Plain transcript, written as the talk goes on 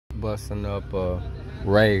busting up a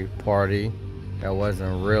rave party that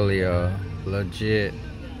wasn't really a legit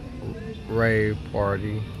rave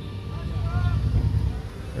party.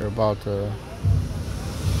 They're about to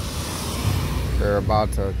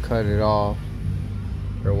cut it off.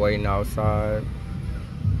 They're waiting outside.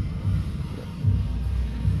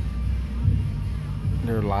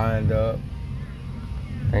 They're lined up.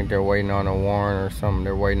 I think they're waiting on a warrant or something.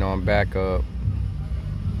 They're waiting on backup.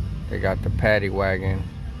 They got the paddy wagon.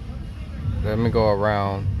 Let me go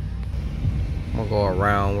around. I'm gonna go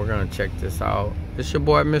around. We're gonna check this out. It's your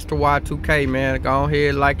boy, Mr. Y2K, man. Go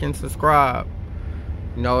ahead, like and subscribe.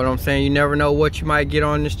 You know what I'm saying? You never know what you might get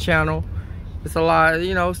on this channel. It's a lot of,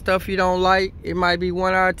 you know, stuff you don't like. It might be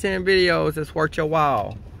 1 out of 10 videos that's worth your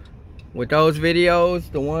while. With those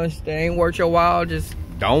videos, the ones that ain't worth your while, just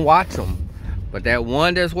don't watch them. But that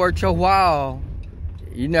one that's worth your while,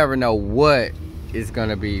 you never know what is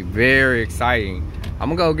gonna be very exciting.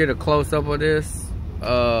 I'm gonna go get a close-up of this.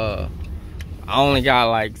 I only got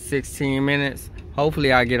like 16 minutes.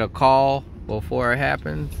 Hopefully I get a call before it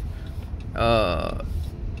happens.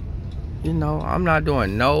 You know, I'm not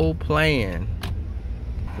doing no playing.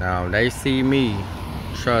 Now, they see me,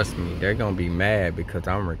 trust me, they're gonna be mad because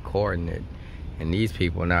I'm recording it. And these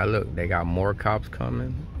people, now look, they got more cops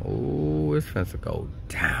coming. Ooh, it's finna go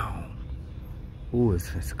down. Ooh, it's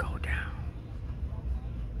finna go down.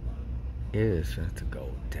 It is finna go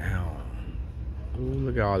down. Ooh,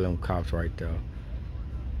 look at all them cops right there.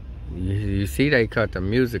 You see they cut the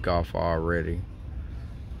music off already.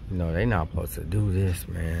 You know, they not supposed to do this,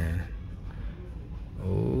 man.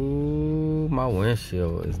 Ooh, my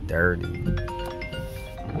windshield is dirty.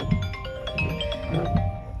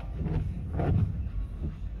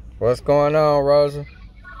 What's going on, Rosa?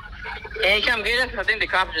 Hey, come get it. I think the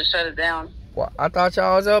cops just shut it down. Well, I thought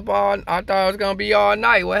y'all was up all. I thought it was gonna be all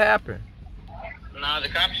night. What happened? No, the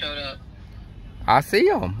cops showed up. I see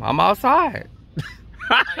them. I'm outside.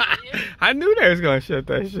 Oh, I knew they was gonna shut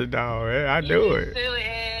that shit down, man. I knew it. Silly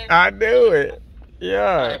ass. I knew it. Yeah.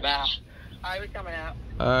 Alright, bye. Alright, we're coming out.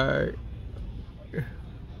 Alright.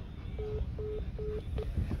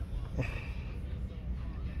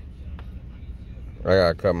 I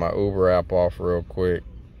gotta cut my Uber app off real quick.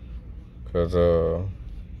 Cause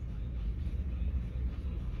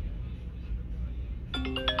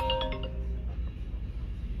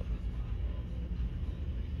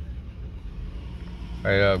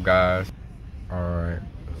Wait up, guys. Alright.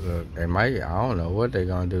 Look, they might, I don't know what they're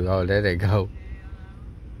gonna do. Oh, there they go.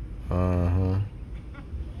 Uh-huh.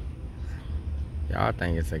 Y'all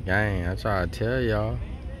think it's a game. I try to tell y'all.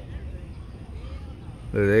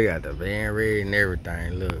 Look, they got the van ready and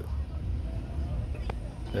everything. Look.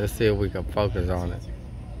 Let's see if we can focus on it.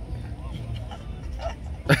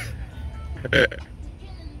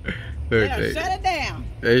 Look, They shut it down.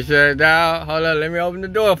 They shut it down. Hold on, let me open the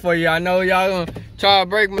door for you. I know y'all gonna try to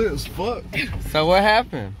break my... As fuck. So what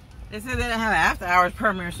happened? They said they didn't have an after hours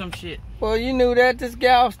permit or some shit. Well, you knew that. This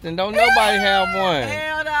Galveston. Don't nobody have one.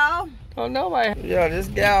 Hell no. Don't nobody. Yeah, this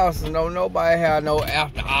Galveston. Don't nobody have no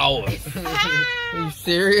after hours. Are you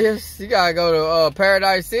serious? You gotta go to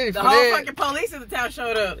Paradise City for The whole that. fucking police in the town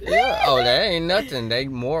showed up. Yeah. Oh, that ain't nothing. They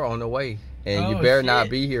more on the way. And you better not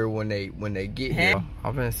shit. be here when they get here.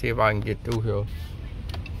 I'm gonna see if I can get through here.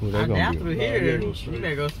 Ooh, I'm down through here. You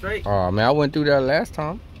better go straight. Oh man, I went through that last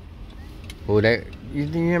time. Oh, that you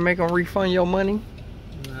didn't make them refund your money?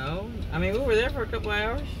 No. I mean, we were there for a couple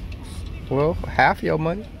hours. Well, half your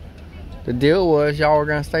money. The deal was y'all were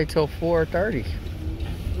gonna stay till 4:30.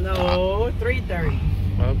 No, 3:30.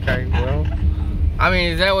 Okay, well. I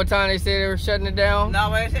mean, is that what time they said they were shutting it down?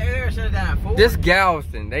 No, they said they were shutting it down at 4. This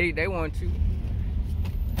Galveston, they want you.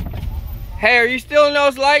 Hey, are you still in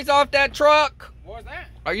those lights off that truck? What was that?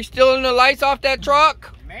 Are you still in the lights off that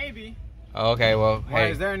truck? Maybe. Okay, well, Why,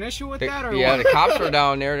 hey. is there an issue with that or Yeah, what? the cops are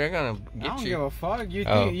down there. They're gonna I get don't you. give a fuck.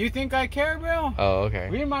 Oh. You think I care, bro? Oh, okay.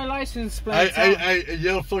 Read my license plate. Hey,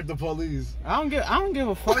 yo, fuck the police. I don't give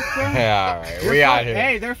a fuck, bro. Yeah, all right. We out here.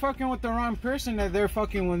 Hey, they're fucking with the wrong person that they're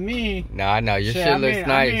fucking with me. No, I know. Your shit I looks mean,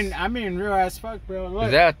 nice. I mean, real as fuck, bro. Look,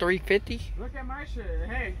 Is that a 350? look at my shit.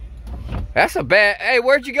 Hey. That's a bad. Hey,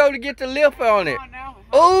 where'd you go to get the lift on it? Come on now.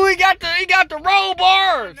 Oh, he got the roll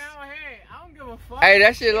bars. Now, hey, I don't give a fuck. Hey,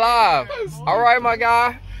 that shit live. All right, my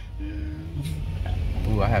guy.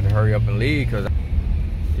 Ooh, I had to hurry up and leave because,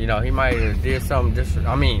 you know, he might have did something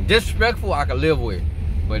disrespectful I could live with.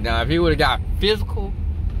 But now if he would have got physical,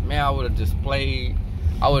 man, I would have displayed,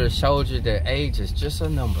 I would have showed you that age is just a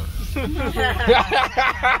number. Hey,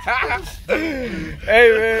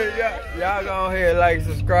 man, y'all go ahead and like,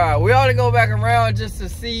 subscribe. We ought to go back around just to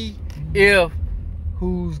see if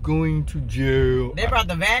Who's going to jail? They brought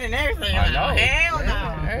the van and everything. I know. Hell no.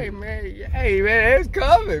 Hey man, it's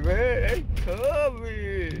coming, man. It's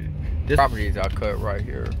coming. This properties I cut right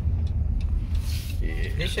here. Yeah.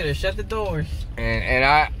 They should have shut the doors.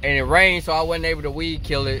 And it rained, so I wasn't able to weed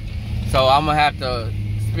kill it. So I'm gonna have to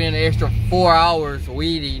spend an extra 4 hours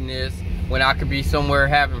weed eating this when I could be somewhere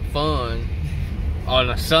having fun on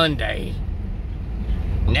a Sunday.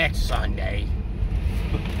 Next Sunday.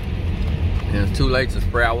 And it's too late to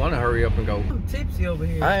spray. I want to hurry up and go. I'm tipsy over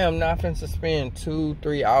here. I am not finna spend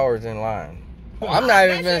 2-3 hours in line. I'm not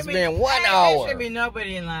even finna spend 1 hour. There should be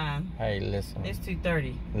nobody in line. Hey, listen. It's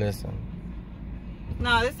 2:30. Listen.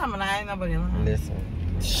 No, this time of night ain't nobody in line.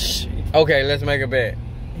 Listen. Okay, let's make a bet.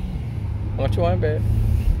 What you want to bet?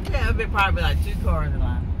 Yeah, it'll be probably like 2 cars in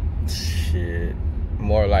line. Shit.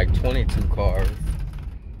 More like 22 cars.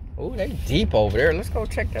 Ooh, they deep over there. Let's go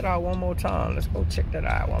check that out one more time. Let's go check that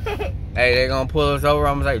out. Hey, they gonna pull us over.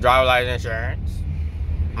 I'm gonna say, driver license insurance.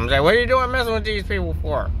 I'm gonna say, what are you doing messing with these people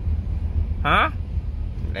for? Huh?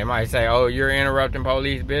 They might say, oh, you're interrupting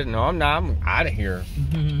police business. No, I'm not. I'm out of here.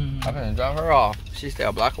 I'm gonna drop her off. She stay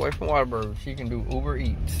a block away from Waterbury. She can do Uber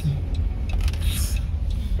Eats.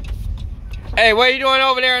 Hey, what are you doing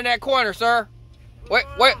over there in that corner, sir? What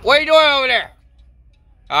are you doing over there?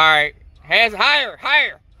 All right, hands higher.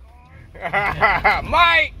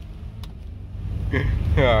 Mike!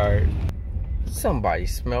 Alright. Somebody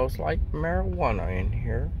smells like marijuana in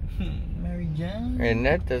here. Mary Jane? And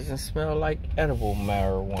that doesn't smell like edible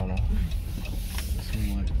marijuana.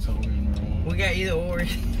 We got either or.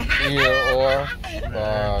 Either or?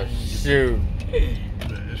 Oh, shoot.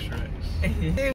 That's right.